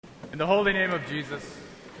In the holy name of Jesus,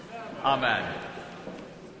 amen.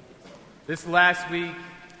 This last week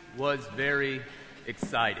was very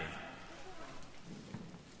exciting.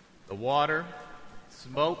 The water,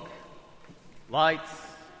 smoke, lights,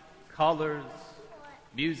 colors,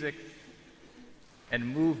 music, and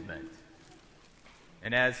movement.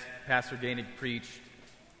 And as Pastor Dana preached,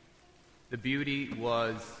 the beauty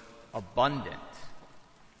was abundant.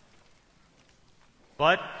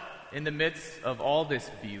 But in the midst of all this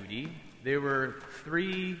beauty, there were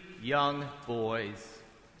 3 young boys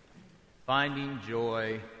finding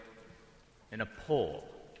joy in a pole.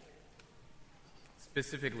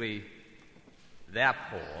 Specifically, that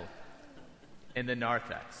pole in the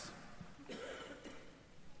narthex.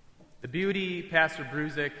 The beauty Pastor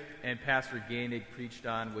Bruzik and Pastor Gainig preached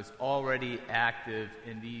on was already active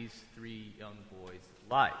in these 3 young boys'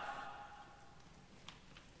 life.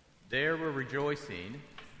 They were rejoicing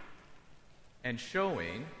and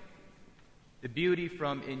showing the beauty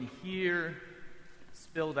from in here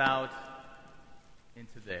spilled out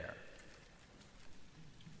into there.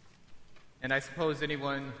 And I suppose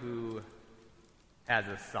anyone who has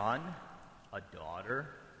a son, a daughter,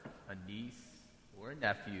 a niece, or a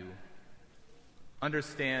nephew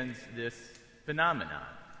understands this phenomenon.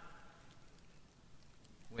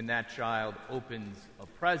 When that child opens a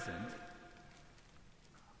present,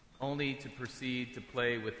 only to proceed to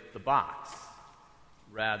play with the box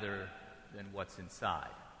rather than what's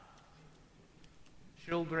inside.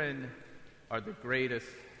 Children are the greatest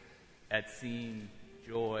at seeing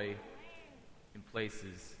joy in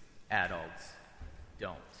places adults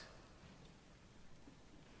don't.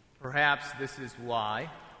 Perhaps this is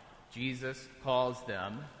why Jesus calls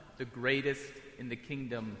them the greatest in the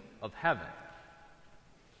kingdom of heaven.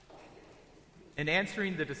 In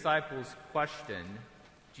answering the disciples' question,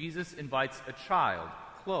 Jesus invites a child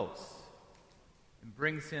close and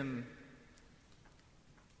brings him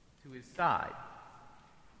to his side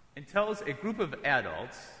and tells a group of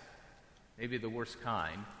adults, maybe the worst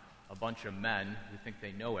kind, a bunch of men who think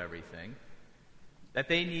they know everything, that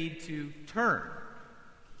they need to turn.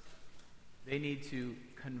 They need to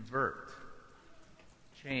convert,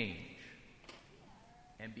 change,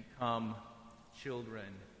 and become children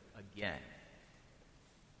again.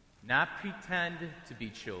 Not pretend to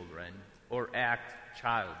be children or act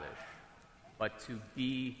childish, but to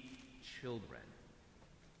be children.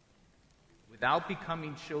 Without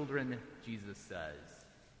becoming children, Jesus says,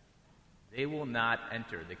 they will not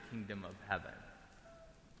enter the kingdom of heaven.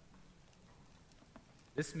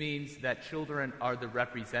 This means that children are the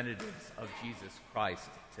representatives of Jesus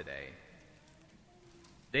Christ today.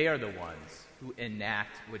 They are the ones who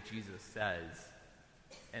enact what Jesus says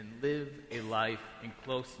and live a life in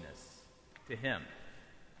closeness to Him.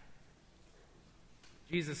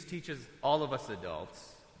 Jesus teaches all of us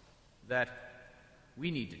adults that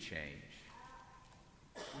we need to change,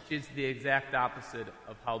 which is the exact opposite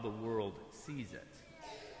of how the world sees it.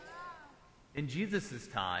 In Jesus'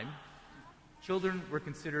 time, children were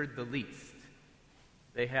considered the least.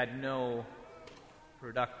 They had no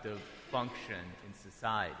productive function in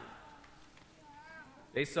society.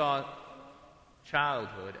 They saw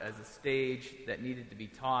childhood as a stage that needed to be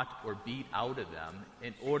taught or beat out of them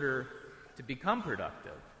in order to become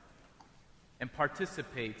productive and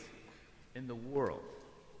participate in the world,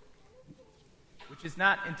 which is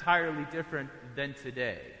not entirely different than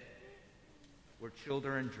today, where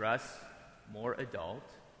children dress more adult,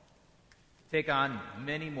 take on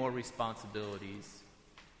many more responsibilities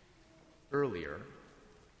earlier,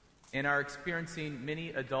 and are experiencing many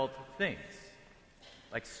adult things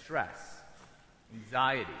like stress,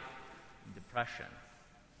 anxiety, and depression.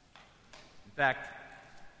 In fact,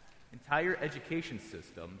 entire education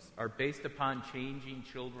systems are based upon changing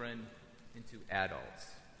children into adults,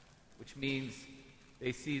 which means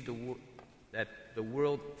they see that the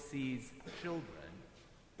world sees children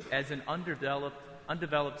as an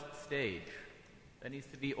undeveloped stage that needs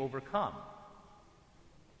to be overcome.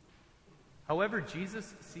 However,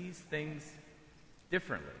 Jesus sees things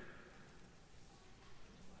differently.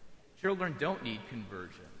 Children don't need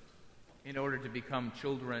conversion in order to become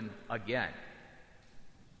children again.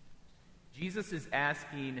 Jesus is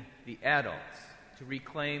asking the adults to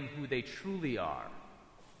reclaim who they truly are,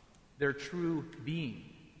 their true being,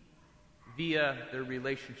 via their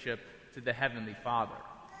relationship to the Heavenly Father.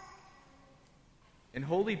 In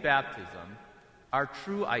holy baptism, our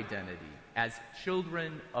true identity as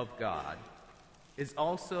children of God is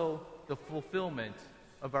also the fulfillment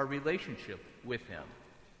of our relationship with Him,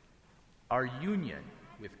 our union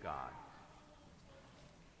with God.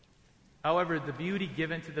 However, the beauty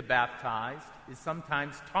given to the baptized is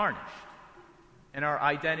sometimes tarnished and our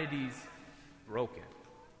identities broken.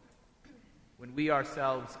 When we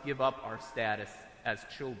ourselves give up our status as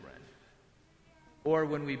children, or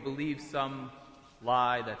when we believe some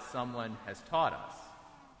lie that someone has taught us,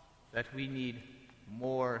 that we need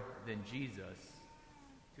more than Jesus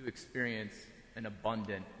to experience an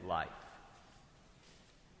abundant life.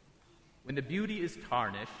 When the beauty is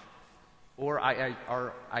tarnished, or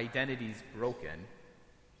our identities broken,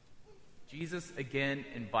 Jesus again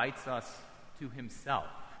invites us to himself.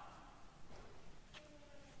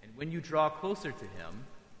 And when you draw closer to him,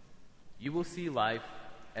 you will see life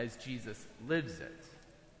as Jesus lives it.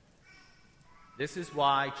 This is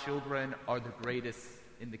why children are the greatest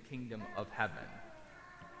in the kingdom of heaven,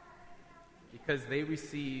 because they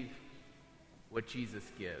receive what Jesus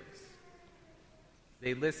gives.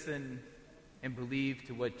 They listen and believe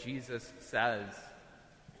to what Jesus says.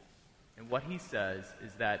 And what he says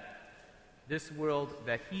is that this world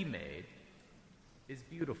that he made is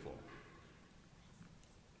beautiful.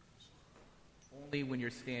 Only when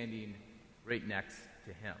you're standing right next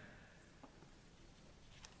to him.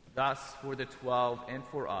 Thus, for the 12 and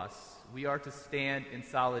for us, we are to stand in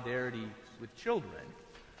solidarity with children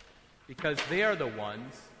because they are the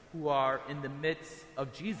ones who are in the midst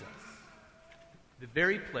of Jesus, the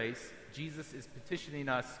very place Jesus is petitioning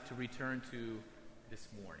us to return to this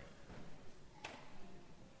morning.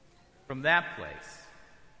 From that place,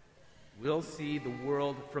 we'll see the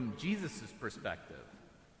world from Jesus' perspective,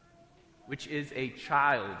 which is a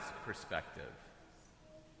child's perspective,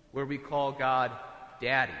 where we call God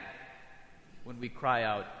Daddy when we cry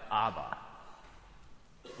out, Abba,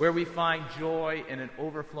 where we find joy in an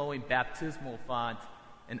overflowing baptismal font,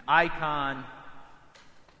 an icon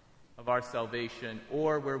of our salvation,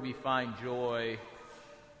 or where we find joy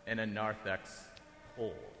in a narthex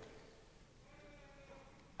hole.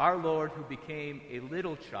 Our Lord, who became a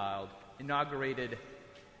little child, inaugurated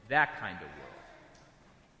that kind of world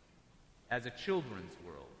as a children's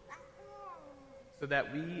world, so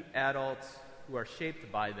that we adults who are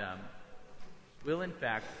shaped by them will in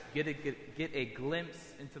fact get a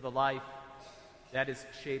glimpse into the life that is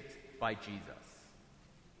shaped by Jesus.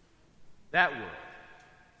 That world,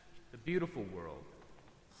 the beautiful world,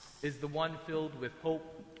 is the one filled with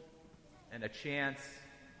hope and a chance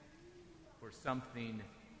for something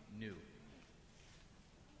new.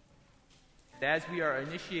 And as we are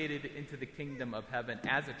initiated into the kingdom of heaven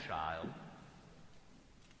as a child,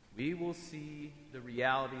 we will see the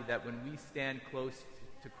reality that when we stand close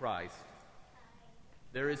to Christ,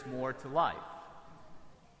 there is more to life.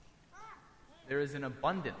 There is an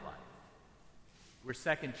abundant life where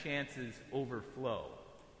second chances overflow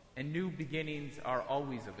and new beginnings are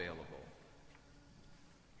always available.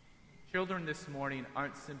 Children this morning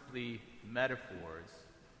aren't simply metaphors.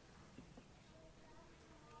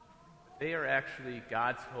 They are actually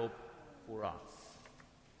God's hope for us.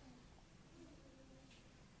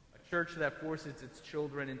 A church that forces its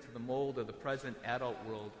children into the mold of the present adult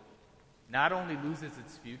world not only loses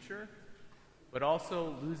its future, but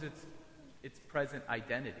also loses its present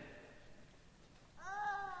identity.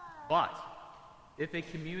 But if a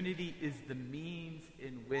community is the means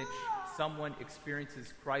in which someone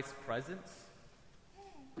experiences Christ's presence,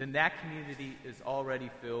 then that community is already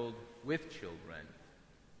filled with children,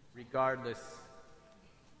 regardless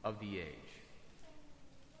of the age.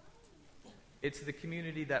 It's the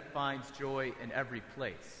community that finds joy in every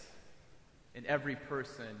place, in every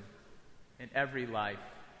person, in every life,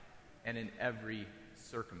 and in every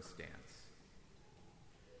circumstance.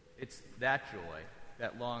 It's that joy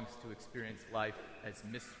that longs to experience life as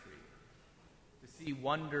mystery, to see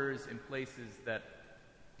wonders in places that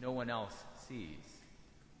no one else sees,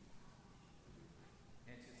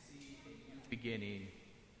 and to see a new beginning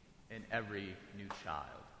in every new child.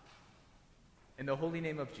 In the holy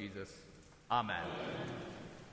name of Jesus, amen.